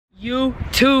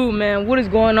YouTube, man, what is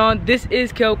going on? This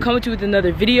is Kel coming to you with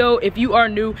another video. If you are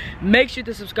new, make sure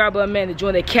to subscribe button, man, to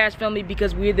join the Cash family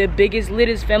because we're the biggest,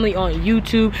 littest family on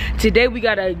YouTube. Today we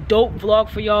got a dope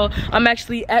vlog for y'all. I'm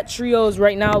actually at Trio's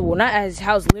right now. Well, not at his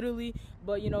house literally,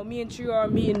 but you know, me and Trio are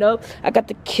meeting up. I got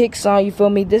the kicks on, you feel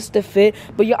me? This is the fit.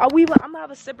 But yo, I'm gonna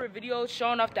have a separate video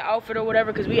showing off the outfit or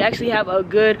whatever, because we actually have a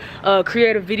good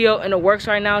creative video in the works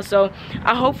right now. So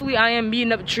hopefully I am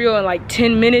meeting up Trio in like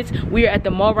 10 minutes. We are at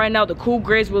the mall right now. The cool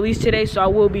grays released today, so I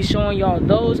will be showing y'all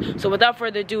those. So without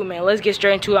further ado, man, let's get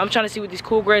straight into it. I'm trying to see what these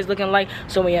cool grays looking like.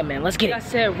 So yeah, man, let's get it. Like I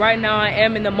said, right now I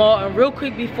am in the mall, and real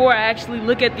quick before I actually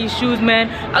look at these shoes, man,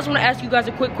 I just want to ask you guys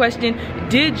a quick question.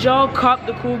 Did y'all cop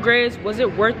the cool grays? Was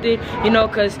it worth it? You know,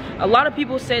 because a lot of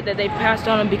people said that they passed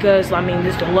on them because, I mean,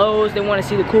 it's the lows, they want to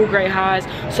see the cool gray highs.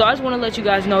 So I just want to let you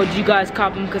guys know, did you guys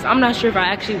cop them? Because I'm not sure if I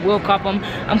actually will cop them.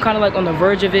 I'm kind of like on the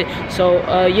verge of it.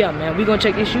 So yeah, man, we gonna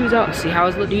check these shoes out and see how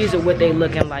it's looking. These are what they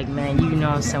looking like, man. You know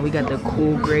what I'm saying? We got the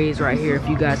cool grays right here, if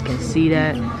you guys can see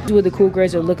that. This is what the cool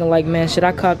grays are looking like, man. Should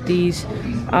I cop these?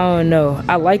 I don't know.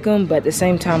 I like them, but at the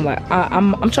same time, like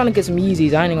I'm trying to get some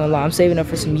Yeezys. I ain't even gonna lie, I'm saving up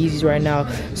for some Yeezys right now.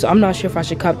 So I'm not sure if I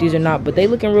should cop these or not, but they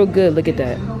looking real good. Look at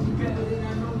that.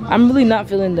 I'm really not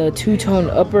feeling the two-tone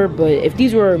upper, but if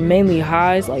these were mainly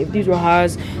highs, like if these were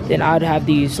highs, then I'd have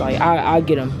these. Like I'd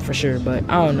get them for sure. But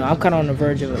I don't know. I'm kind of on the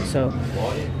verge of it, so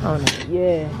I don't know.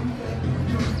 Yeah,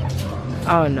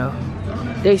 I don't know.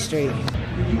 They straight.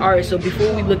 Alright, so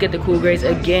before we look at the cool grays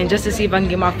again, just to see if I can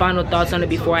get my final thoughts on it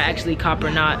before I actually cop or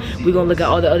not, we're gonna look at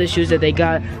all the other shoes that they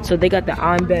got. So they got the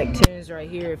Einbeck 10s right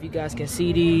here, if you guys can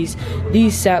see these.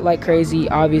 These sat like crazy,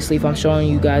 obviously, if I'm showing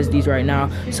you guys these right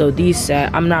now. So these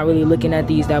sat. I'm not really looking at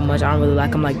these that much. I don't really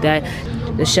like them like that.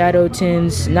 The Shadow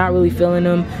 10s, not really feeling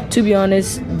them. To be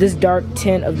honest, this dark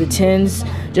tint of the 10s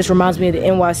just reminds me of the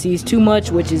NYCs too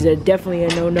much, which is definitely a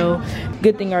no-no.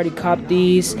 Good thing I already copped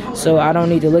these, so I don't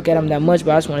need to look at them that much,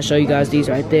 but I just want to show you guys these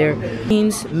right there.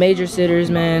 Major sitters,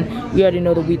 man. We already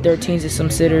know the Wheat 13s is some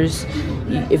sitters.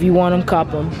 If you want them,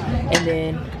 cop them. And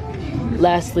then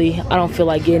lastly, I don't feel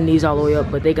like getting these all the way up,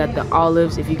 but they got the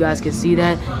olives, if you guys can see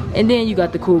that. And then you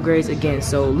got the cool grays again.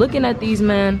 So looking at these,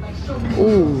 man,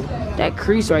 ooh, that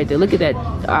crease right there, look at that.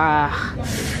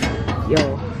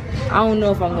 Yo, I don't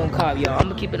know if I'm gonna cop, y'all. I'm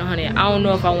gonna keep it 100. I don't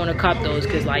know if I want to cop those,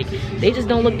 because like they just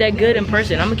don't look that good in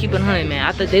person. I'm gonna keep it 100, man.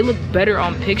 I thought they look better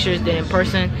on pictures than in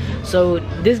person, so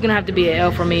this is gonna have to be an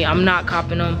L for me. I'm not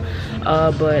copping them,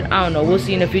 but I don't know, we'll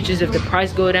see in the futures. If the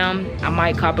price go down, I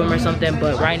might cop them or something,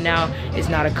 but right now it's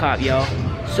not a cop, y'all.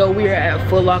 So we are at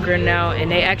Foot Locker now,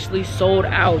 and they actually sold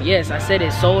out. Yes, I said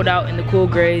it, sold out in the cool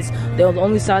grays. The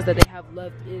only size that they have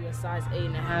left is a size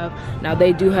 8.5. Now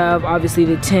they do have obviously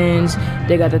the 10s,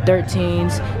 they got the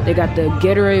 13s, they got the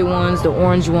Gatorade ones, the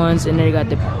orange ones, and they got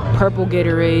the purple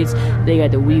Gatorades, they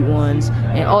got the wheat ones,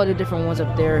 and all the different ones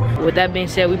up there. With that being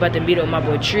said, we about to meet up with my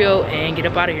boy Trio and get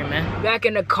up out of here, man. Back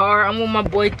in the car, I'm with my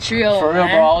boy Trio. For real,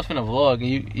 bro, I was finna vlog,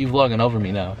 and you vlogging over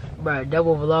me now. Bro,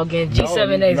 double vlogging,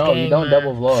 G7X no, gang, you don't man.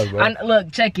 double vlog, bro.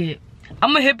 Look, check it.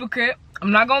 I'm a hypocrite.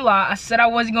 I'm not gonna lie. I said I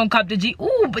wasn't gonna cop the G.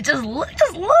 Ooh, but just look.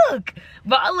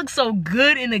 But I look so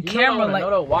good in the camera.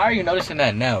 No, why are you noticing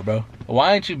that now, bro?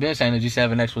 Why ain't you been saying the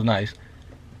G7X was nice?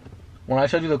 When I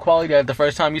showed you the quality at the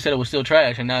first time, you said it was still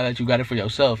trash, and now that you got it for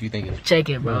yourself, you think it's... Check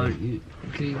it, bro.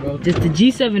 Bro. Just the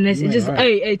G7X. It just,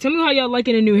 right. Hey, tell me how y'all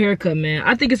liking the new haircut, man.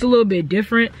 I think it's a little bit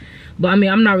different, but I mean,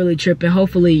 I'm not really tripping.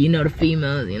 Hopefully, you know, the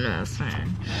females, you know what I'm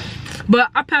saying. But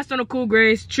I passed on the cool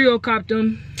grays. Trio copped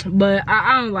them, but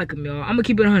I don't like them, y'all. I'm gonna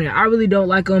keep it 100. I really don't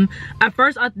like them. At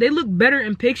first, they look better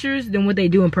in pictures than what they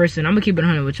do in person. I'm gonna keep it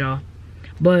 100 with y'all.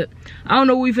 But I don't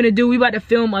know what we finna do. We about to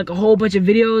film like a whole bunch of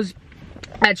videos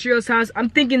at Trio's house. I'm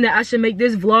thinking that I should make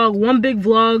this vlog one big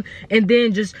vlog, and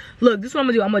then just look, this is what I'm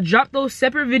gonna do. I'm gonna drop those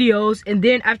separate videos, and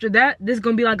then after that, this is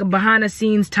gonna be like a behind the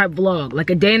scenes type vlog,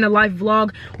 like a day in the life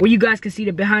vlog, where you guys can see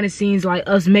the behind the scenes, like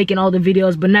us making all the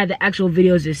videos, but not the actual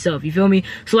videos itself, you feel me?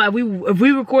 So like if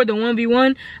we record the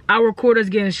 1v1, I'll record us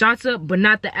getting shots up, but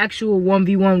not the actual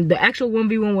 1v1. The actual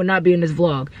 1v1 will not be in this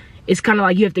vlog. It's kind of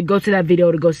like you have to go to that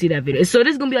video to go see that video. So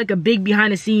this is going to be like a big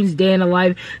behind the scenes day in the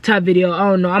life type video. I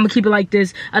don't know. I'm going to keep it like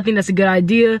this. I think that's a good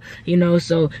idea, you know.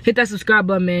 So hit that subscribe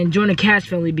button, man. Join the Cash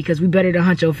family because we better than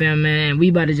Huncho fam, man. We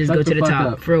about to just go to the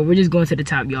top. For real, we're just going to the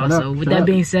top, y'all. So with that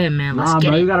being said, man, let's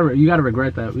get it. You gotta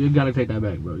regret that. You gotta take that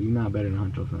back, bro. You're not better than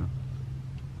Huncho fam.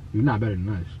 You're not better than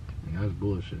us. That's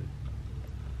bullshit.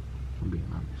 I'm being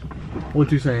honest.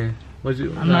 What you saying?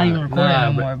 I'm not even recording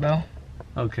no more, bro.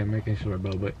 Okay, making sure,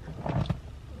 bro, but...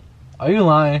 Are you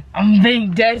lying? I'm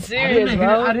being dead serious,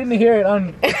 bro. I didn't hear it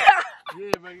on...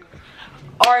 Yeah, bro.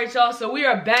 Alright y'all, so we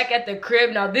are back at the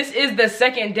crib. Now this is the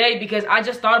second day because I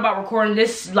just thought about recording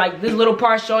this little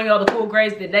part showing y'all the cool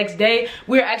grades the next day.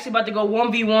 We're actually about to go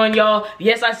 1v1 y'all.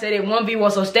 Yes, I said it,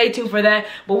 1v1, so stay tuned for that.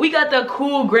 But we got the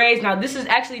cool grades. Now this is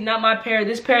actually not my pair.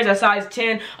 This pair is a size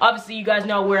 10. Obviously you guys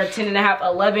know we're a 10.5,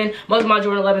 11. Most of my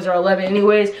Jordan 11s are 11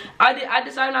 anyways. I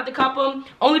decided not to cop them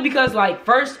only because like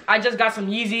first I just got some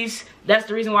Yeezys. That's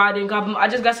the reason why I didn't cop them. I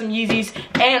just got some Yeezys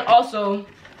and also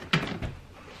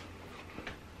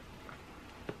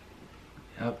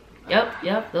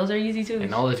Yep, those are Yeezy too.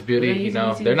 And all this beauty, you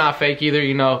know, they're not fake either,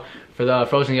 you know. For the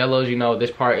frozen yellows, you know,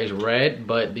 this part is red,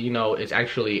 but you know, it's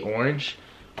actually orange.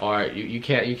 Or you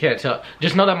can't tell.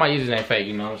 Just know that my Yeezys ain't fake,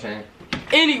 you know what I'm saying?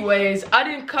 Anyways, I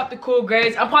didn't cop the cool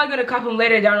grades. I'm probably gonna cop them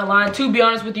later down the line, to be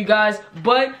honest with you guys.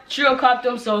 But Trio copped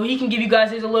them, so he can give you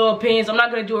guys his little opinions. I'm not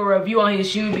gonna do a review on his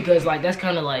shoe because like that's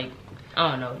kind of like,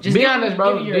 I don't know. Just be honest,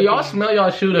 bro. Do y'all smell y'all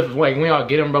shoe when y'all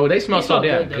get them, bro? They smell so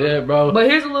damn good, bro. But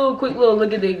here's a quick little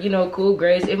look at the, you know, cool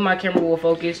grades. If my camera will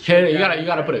focus. You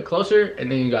gotta put it closer, and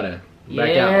then you gotta back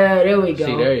out. Yeah, there we go.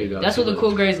 See, there you go. That's what the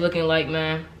cool grades looking like,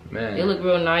 man. They look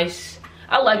real nice.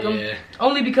 I like them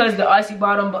only because the icy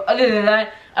bottom. But other than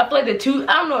that, I feel like the two.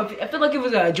 I don't know. I feel like if it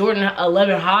was a Jordan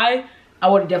 11 high, I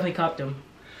would have definitely copped them.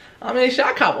 I mean,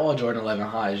 I cop all Jordan 11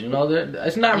 highs. You know,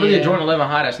 it's not really a Jordan 11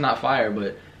 high that's not fire,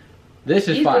 but. This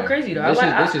is fire. Look crazy though. This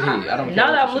is heat. I don't care.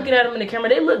 Now that I'm looking at them in the camera,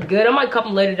 they look good. I might cop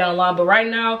them later down the line, but right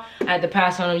now I had to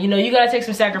pass on them. You know, you gotta take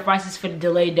some sacrifices for the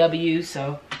delayed W.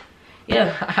 So,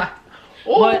 yeah.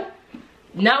 But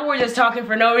now we're just talking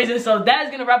for no reason. So that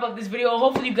is gonna wrap up this video.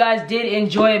 Hopefully you guys did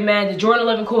enjoy it, man. The Jordan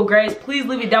 11 cool grades. Please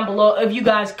leave it down below if you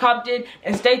guys copped it,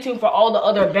 and stay tuned for all the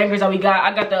other bangers that we got.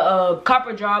 I got the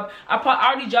copper drop. I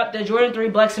already dropped the Jordan 3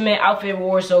 Black Cement outfit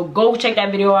war, so go check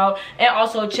that video out, and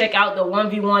also check out the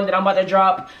 1v1 that I'm about to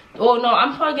drop. Oh no,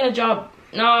 I'm probably gonna drop.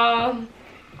 Nah, I'm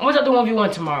gonna drop the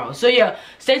 1v1 tomorrow. So yeah,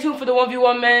 stay tuned for the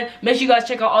 1v1, man. Make sure you guys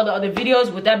check out all the other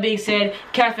videos. With that being said,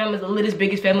 CashFam is the latest,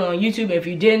 biggest family on YouTube. If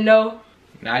you didn't know.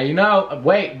 Now you know.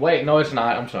 Wait, no, it's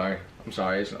not. I'm sorry.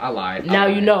 I lied. Now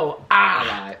you know. I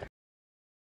lied.